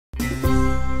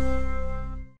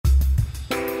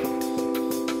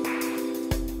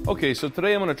Okay, so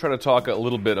today I'm going to try to talk a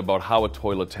little bit about how a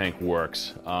toilet tank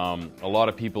works. A lot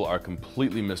of people are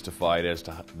completely mystified as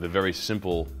to the very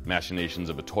simple machinations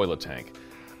of a toilet tank.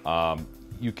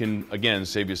 You can, again,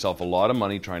 save yourself a lot of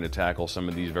money trying to tackle some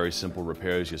of these very simple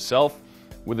repairs yourself,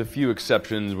 with a few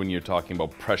exceptions when you're talking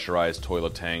about pressurized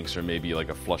toilet tanks or maybe like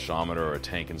a flushometer or a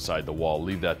tank inside the wall.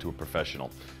 Leave that to a professional.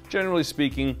 Generally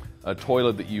speaking, a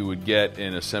toilet that you would get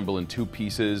and assemble in two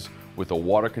pieces with a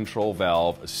water control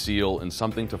valve, a seal, and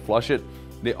something to flush it,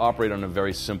 they operate on a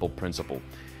very simple principle.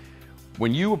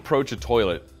 When you approach a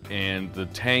toilet and the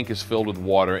tank is filled with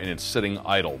water and it's sitting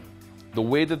idle, the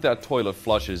way that that toilet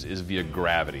flushes is via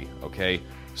gravity, okay?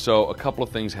 So a couple of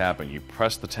things happen. You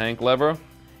press the tank lever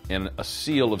and a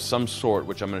seal of some sort,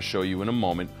 which I'm going to show you in a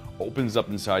moment, opens up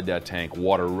inside that tank.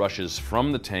 Water rushes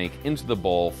from the tank into the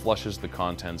bowl, flushes the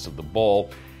contents of the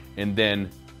bowl, and then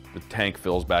the tank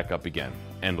fills back up again,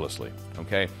 endlessly,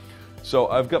 okay? So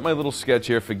I've got my little sketch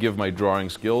here, forgive my drawing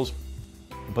skills,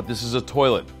 but this is a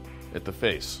toilet at the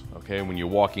face, okay, when you're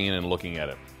walking in and looking at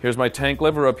it. Here's my tank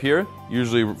lever up here,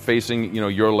 usually facing,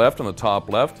 your left on the top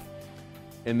left,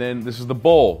 and then this is the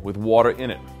bowl with water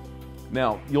in it.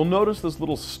 Now, you'll notice this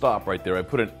little stop right there. I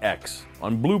put an X.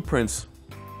 On blueprints,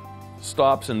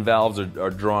 stops and valves are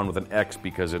drawn with an X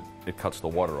because it cuts the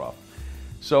water off.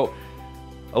 So,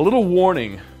 a little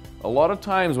warning. A lot of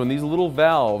times when these little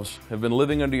valves have been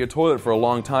living under your toilet for a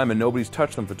long time and nobody's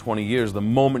touched them for 20 years, the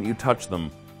moment you touch them,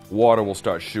 water will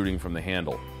start shooting from the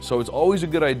handle. So it's always a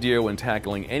good idea when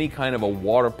tackling any kind of a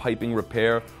water piping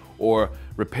repair or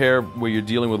repair where you're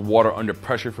dealing with water under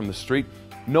pressure from the street,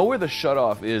 know where the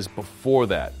shutoff is before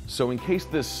that. So in case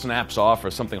this snaps off or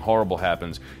something horrible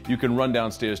happens, you can run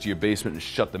downstairs to your basement and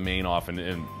shut the main off and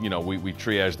we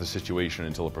triage the situation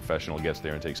until a professional gets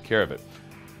there and takes care of it.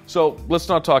 So let's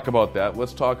not talk about that.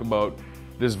 Let's talk about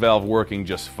this valve working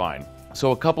just fine.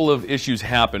 So a couple of issues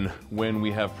happen when we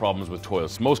have problems with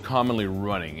toilets, most commonly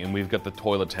running, and we've got the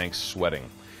toilet tank sweating.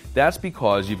 That's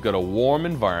because you've got a warm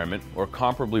environment, or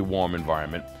comparably warm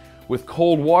environment, with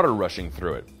cold water rushing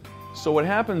through it. So what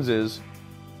happens is,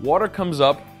 water comes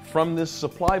up from this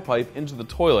supply pipe into the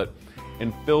toilet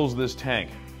and fills this tank,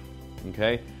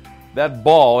 okay? That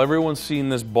ball, everyone's seen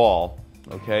this ball,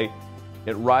 okay?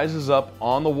 It rises up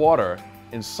on the water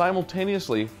and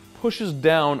simultaneously pushes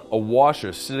down a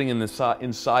washer sitting in the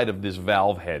inside of this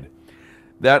valve head.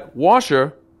 That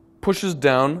washer pushes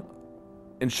down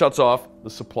and shuts off the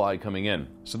supply coming in.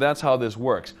 So that's how this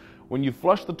works. When you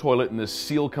flush the toilet and this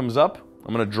seal comes up,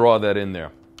 I'm going to draw that in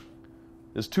there.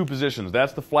 There's two positions.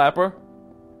 That's the flapper,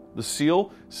 the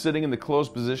seal, sitting in the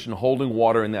closed position holding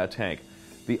water in that tank.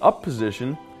 The up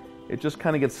position, it just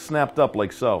kind of gets snapped up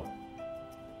like so,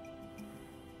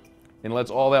 and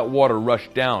lets all that water rush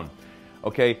down.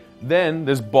 Okay, then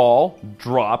this ball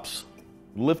drops,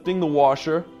 lifting the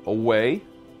washer away,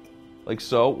 like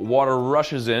so. Water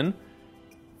rushes in,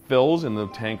 fills, and the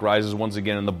tank rises once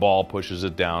again, and the ball pushes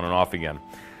it down and off again.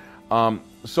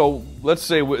 So let's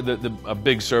say a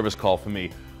big service call for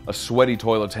me, a sweaty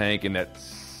toilet tank and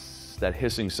that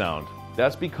hissing sound.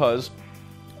 That's because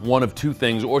one of two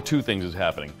things, or two things, is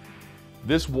happening.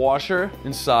 This washer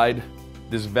inside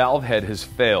this valve head has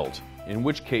failed, in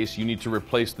which case you need to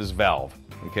replace this valve,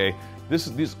 okay?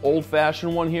 This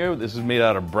old-fashioned one here, this is made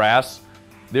out of brass.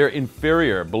 They're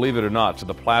inferior, believe it or not, to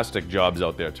the plastic jobs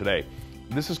out there today.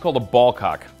 This is called a ball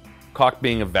cock. Cock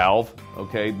being a valve,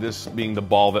 okay? This being the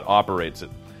ball that operates it.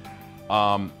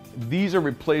 These are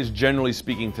replaced, generally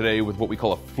speaking, today with what we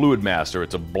call a fluid master.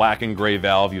 It's a black and gray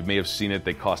valve. You may have seen it.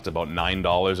 They cost about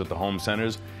 $9 at the home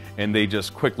centers, and they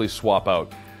just quickly swap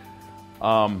out.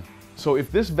 So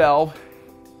if this valve,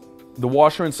 the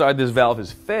washer inside this valve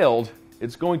has failed,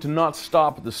 it's going to not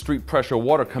stop the street pressure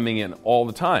water coming in all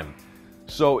the time.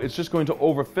 So it's just going to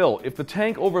overfill. If the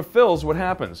tank overfills, what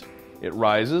happens? It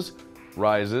rises,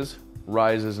 rises,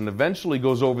 rises, and eventually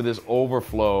goes over this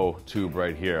overflow tube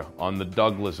right here on the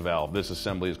Douglas valve. This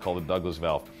assembly is called the Douglas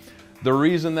valve. The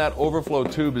reason that overflow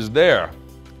tube is there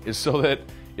is so that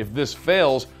if this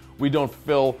fails, we don't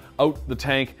fill out the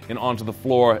tank and onto the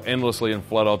floor endlessly and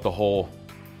flood out the whole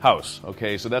house,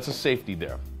 okay? So that's a safety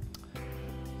there.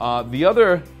 The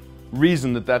other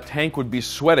reason that tank would be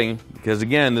sweating, because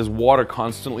again, there's water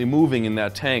constantly moving in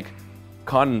that tank,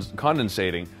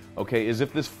 condensating, okay, is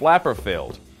if this flapper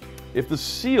failed. If the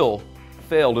seal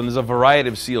failed, and there's a variety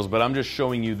of seals, but I'm just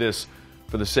showing you this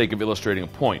for the sake of illustrating a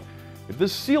point. If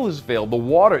this seal has failed, the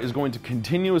water is going to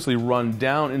continuously run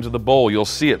down into the bowl. You'll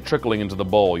see it trickling into the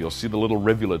bowl. You'll see the little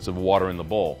rivulets of water in the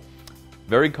bowl.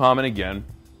 Very common again.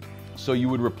 So you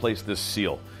would replace this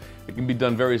seal. It can be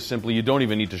done very simply. You don't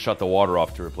even need to shut the water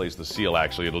off to replace the seal,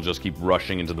 actually. It'll just keep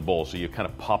rushing into the bowl. So you kind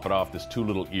of pop it off. There's two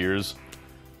little ears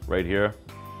right here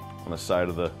on the side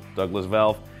of the Douglas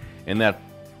valve. And that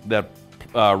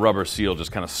rubber seal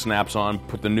just kind of snaps on,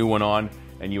 put the new one on,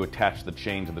 and you attach the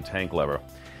chain to the tank lever.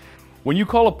 When you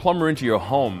call a plumber into your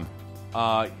home,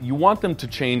 you want them to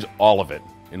change all of it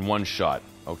in one shot,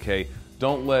 okay?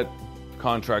 Don't let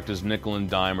contractors nickel and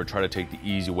dime or try to take the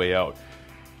easy way out.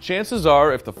 Chances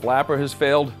are, if the flapper has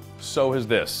failed, so has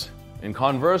this. And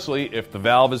conversely, if the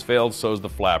valve has failed, so has the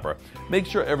flapper. Make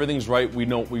sure everything's right. We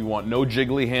want no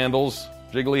jiggly handles.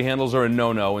 Jiggly handles are a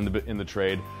no-no in the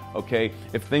trade, okay?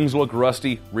 If things look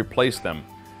rusty, replace them.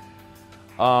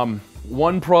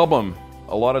 One problem,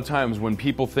 a lot of times when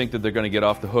people think that they're going to get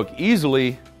off the hook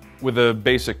easily with a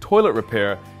basic toilet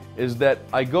repair, is that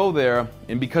I go there,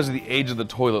 and because of the age of the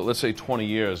toilet, let's say 20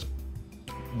 years,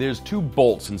 there's two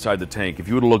bolts inside the tank. If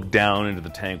you were to look down into the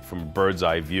tank from a bird's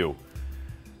eye view,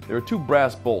 there are two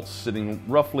brass bolts sitting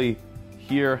roughly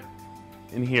here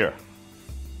and here,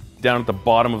 down at the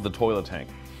bottom of the toilet tank.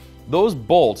 Those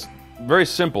bolts, very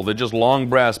simple, they're just long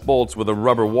brass bolts with a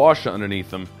rubber washer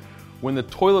underneath them. When the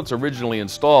toilet's originally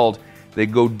installed, they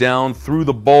go down through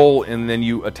the bowl, and then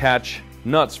you attach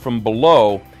nuts from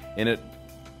below, and it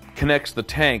connects the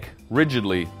tank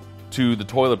rigidly to the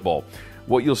toilet bowl.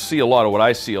 What you'll see a lot, or what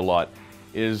I see a lot,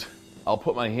 is I'll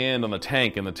put my hand on the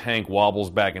tank and the tank wobbles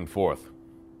back and forth.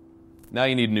 Now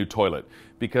you need a new toilet,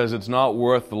 because it's not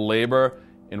worth the labor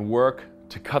and work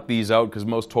to cut these out, because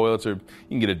most toilets are, you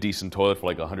can get a decent toilet for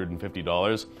like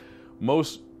 $150.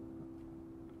 Most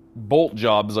bolt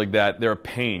jobs like that, they're a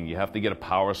pain. You have to get a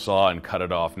power saw and cut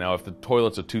it off. Now, if the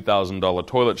toilet's a $2,000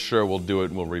 toilet, sure, we'll do it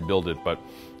and we'll rebuild it, but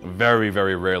very,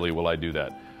 very rarely will I do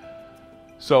that.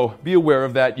 So be aware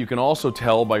of that. You can also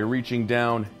tell by reaching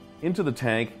down into the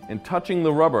tank and touching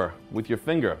the rubber with your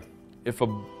finger. If a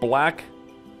black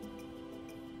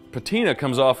patina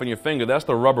comes off on your finger, that's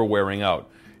the rubber wearing out.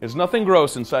 It's nothing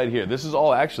gross inside here. This is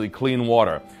all actually clean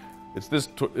water. It's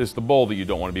the bowl that you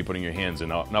don't want to be putting your hands in,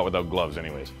 not without gloves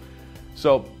anyways.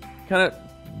 So kind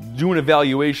of do an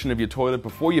evaluation of your toilet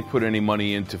before you put any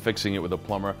money into fixing it with a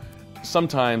plumber.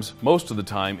 Sometimes, most of the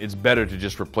time, it's better to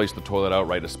just replace the toilet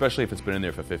outright, especially if it's been in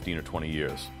there for 15 or 20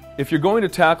 years. If you're going to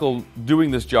tackle doing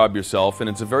this job yourself, and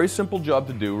it's a very simple job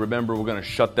to do, remember we're going to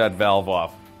shut that valve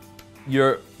off.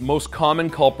 Your most common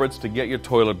culprits to get your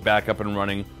toilet back up and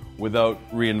running without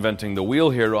reinventing the wheel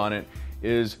here on it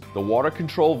is the water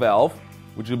control valve,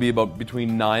 which will be about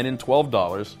between $9 and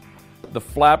 $12, the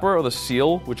flapper or the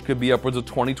seal, which could be upwards of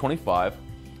 $20, $25,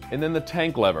 and then the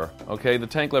tank lever, okay? The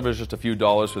tank lever is just a few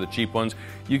dollars for the cheap ones.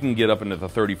 You can get up into the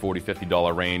 $30, $40,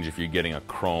 $50 range if you're getting a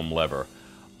chrome lever.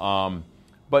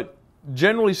 But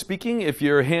generally speaking, if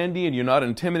you're handy and you're not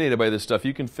intimidated by this stuff,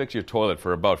 you can fix your toilet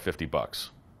for about $50.